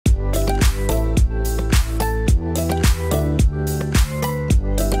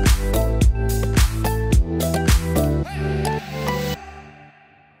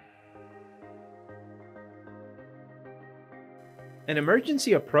An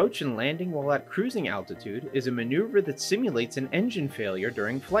emergency approach and landing while at cruising altitude is a maneuver that simulates an engine failure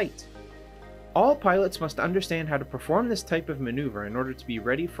during flight. All pilots must understand how to perform this type of maneuver in order to be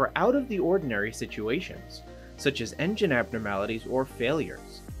ready for out-of-the-ordinary situations, such as engine abnormalities or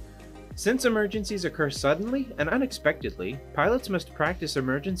failures. Since emergencies occur suddenly and unexpectedly, pilots must practice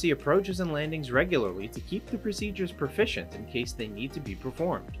emergency approaches and landings regularly to keep the procedures proficient in case they need to be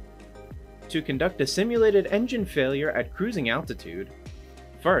performed. To conduct a simulated engine failure at cruising altitude,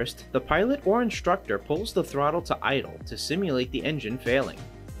 first, the pilot or instructor pulls the throttle to idle to simulate the engine failing.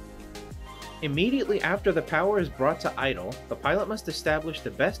 Immediately after the power is brought to idle, the pilot must establish the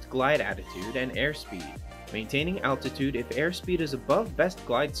best glide attitude and airspeed, maintaining altitude if airspeed is above best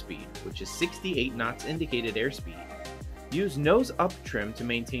glide speed, which is 68 knots indicated airspeed. Use nose-up trim to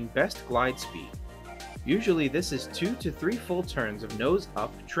maintain best glide speed. Usually this is 2 to 3 full turns of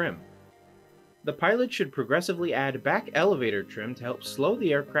nose-up trim. The pilot should progressively add back elevator trim to help slow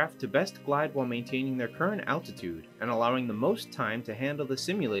the aircraft to best glide while maintaining their current altitude and allowing the most time to handle the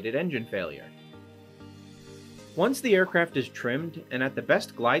simulated engine failure. Once the aircraft is trimmed and at the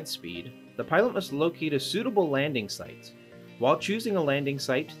best glide speed, the pilot must locate a suitable landing site. While choosing a landing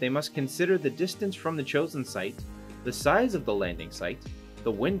site, they must consider the distance from the chosen site, the size of the landing site,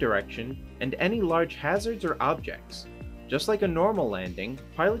 the wind direction, and any large hazards or objects. Just like a normal landing,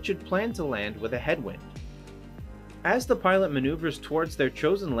 pilots should plan to land with a headwind. As the pilot maneuvers towards their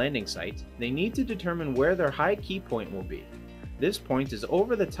chosen landing site, they need to determine where their high key point will be. This point is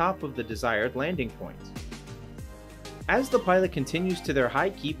over the top of the desired landing point. As the pilot continues to their high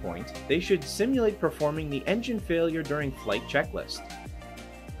key point, they should simulate performing the engine failure during flight checklist.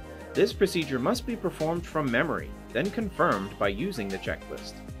 This procedure must be performed from memory, then confirmed by using the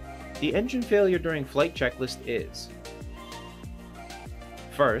checklist. The engine failure during flight checklist is: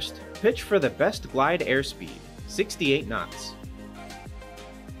 first, pitch for the best glide airspeed, 68 knots.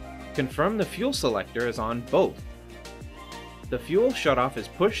 Confirm the fuel selector is on both. The fuel shutoff is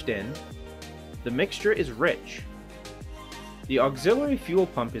pushed in. The mixture is rich. The auxiliary fuel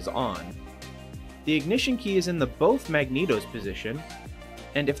pump is on. The ignition key is in the both magnetos position,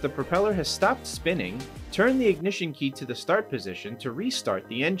 and if the propeller has stopped spinning, turn the ignition key to the start position to restart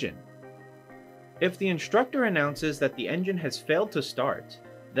the engine. If the instructor announces that the engine has failed to start,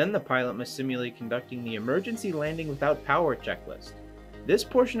 then the pilot must simulate conducting the emergency landing without power checklist. This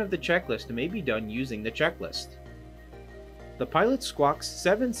portion of the checklist may be done using the checklist. The pilot squawks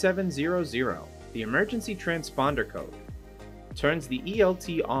 7700, the emergency transponder code, turns the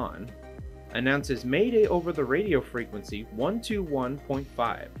ELT on, announces Mayday over the radio frequency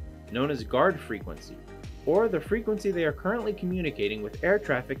 121.5, known as guard frequency, or the frequency they are currently communicating with air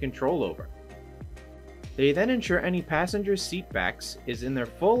traffic control over. They then ensure any passenger's seat backs is in their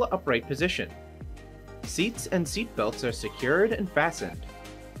full upright position. Seats and seat belts are secured and fastened.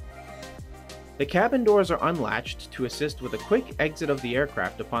 The cabin doors are unlatched to assist with a quick exit of the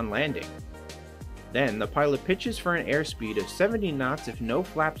aircraft upon landing. Then the pilot pitches for an airspeed of 70 knots if no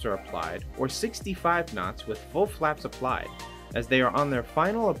flaps are applied, or 65 knots with full flaps applied, as they are on their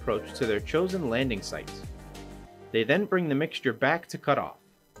final approach to their chosen landing site. They then bring the mixture back to cutoff,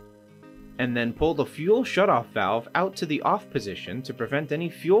 and then pull the fuel shutoff valve out to the off position to prevent any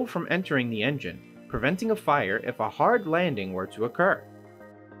fuel from entering the engine, preventing a fire if a hard landing were to occur.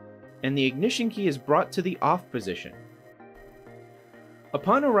 And the ignition key is brought to the off position.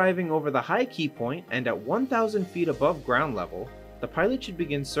 Upon arriving over the high key point and at 1,000 feet above ground level, the pilot should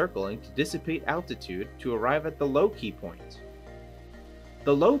begin circling to dissipate altitude to arrive at the low key point.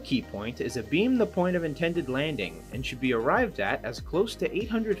 The low key point is abeam the point of intended landing and should be arrived at as close to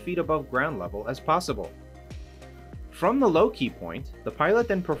 800 feet above ground level as possible. From the low key point, the pilot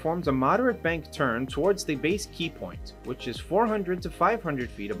then performs a moderate bank turn towards the base key point, which is 400 to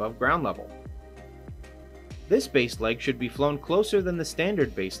 500 feet above ground level. This base leg should be flown closer than the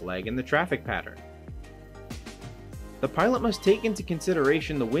standard base leg in the traffic pattern. The pilot must take into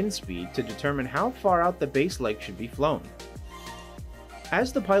consideration the wind speed to determine how far out the base leg should be flown.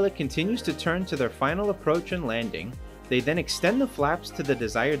 As the pilot continues to turn to their final approach and landing, they then extend the flaps to the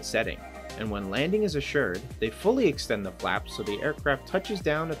desired setting, and when landing is assured, they fully extend the flaps so the aircraft touches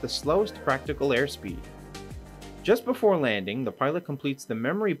down at the slowest practical airspeed. Just before landing, the pilot completes the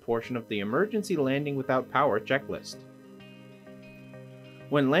memory portion of the emergency landing without power checklist.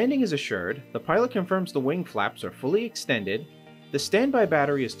 When landing is assured, the pilot confirms the wing flaps are fully extended, the standby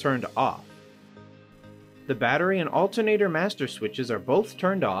battery is turned off, the battery and alternator master switches are both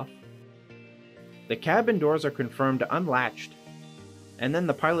turned off, the cabin doors are confirmed unlatched, and then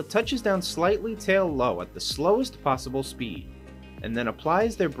the pilot touches down slightly tail low at the slowest possible speed, and then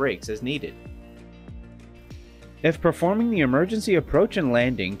applies their brakes as needed. If performing the emergency approach and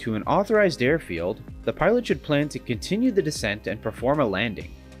landing to an authorized airfield, the pilot should plan to continue the descent and perform a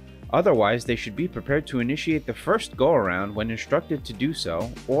landing. Otherwise, they should be prepared to initiate the first go-around when instructed to do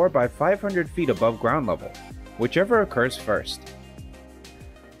so, or by 500 feet above ground level, whichever occurs first.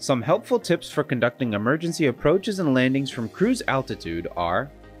 Some helpful tips for conducting emergency approaches and landings from cruise altitude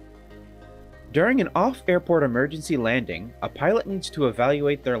are: during an off-airport emergency landing, a pilot needs to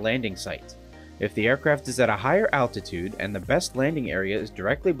evaluate their landing site. If the aircraft is at a higher altitude and the best landing area is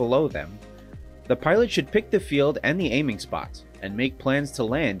directly below them, the pilot should pick the field and the aiming spot, and make plans to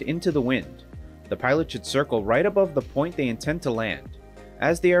land into the wind. The pilot should circle right above the point they intend to land.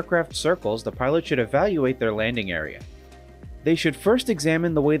 As the aircraft circles, the pilot should evaluate their landing area. They should first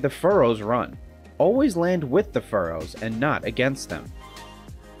examine the way the furrows run. Always land with the furrows and not against them.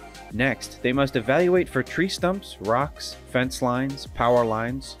 Next, they must evaluate for tree stumps, rocks, fence lines, power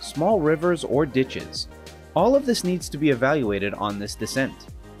lines, small rivers, or ditches. All of this needs to be evaluated on this descent.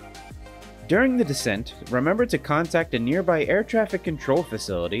 During the descent, remember to contact a nearby air traffic control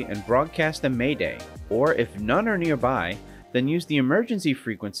facility and broadcast a mayday, or if none are nearby, then use the emergency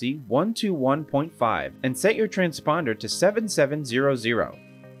frequency 121.5 and set your transponder to 7700.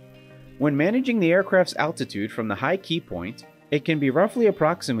 When managing the aircraft's altitude from the high key point, it can be roughly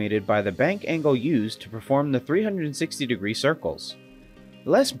approximated by the bank angle used to perform the 360-degree circles.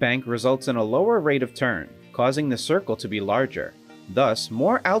 Less bank results in a lower rate of turn, causing the circle to be larger. Thus,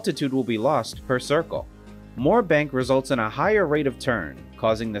 more altitude will be lost per circle. More bank results in a higher rate of turn,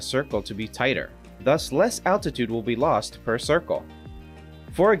 causing the circle to be tighter. Thus, less altitude will be lost per circle.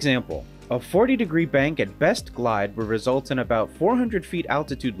 For example, a 40-degree bank at best glide would result in about 400 feet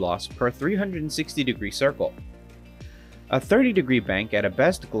altitude loss per 360-degree circle. A 30-degree bank at a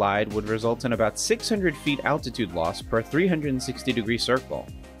best glide would result in about 600 feet altitude loss per 360-degree circle.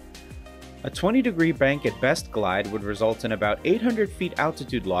 A 20-degree bank at best glide would result in about 800 feet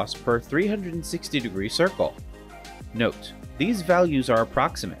altitude loss per 360-degree circle. Note, these values are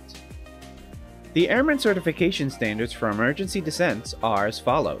approximate. The Airman Certification Standards for emergency descents are as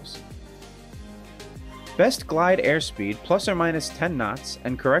follows. Best glide airspeed plus or minus 10 knots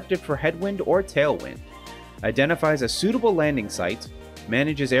and corrected for headwind or tailwind. Identifies a suitable landing site,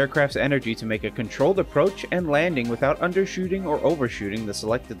 manages aircraft's energy to make a controlled approach and landing without undershooting or overshooting the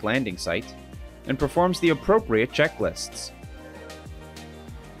selected landing site, and performs the appropriate checklists.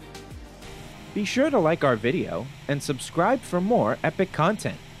 Be sure to like our video and subscribe for more epic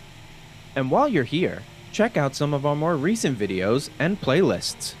content. And while you're here, check out some of our more recent videos and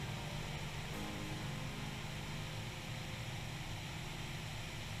playlists.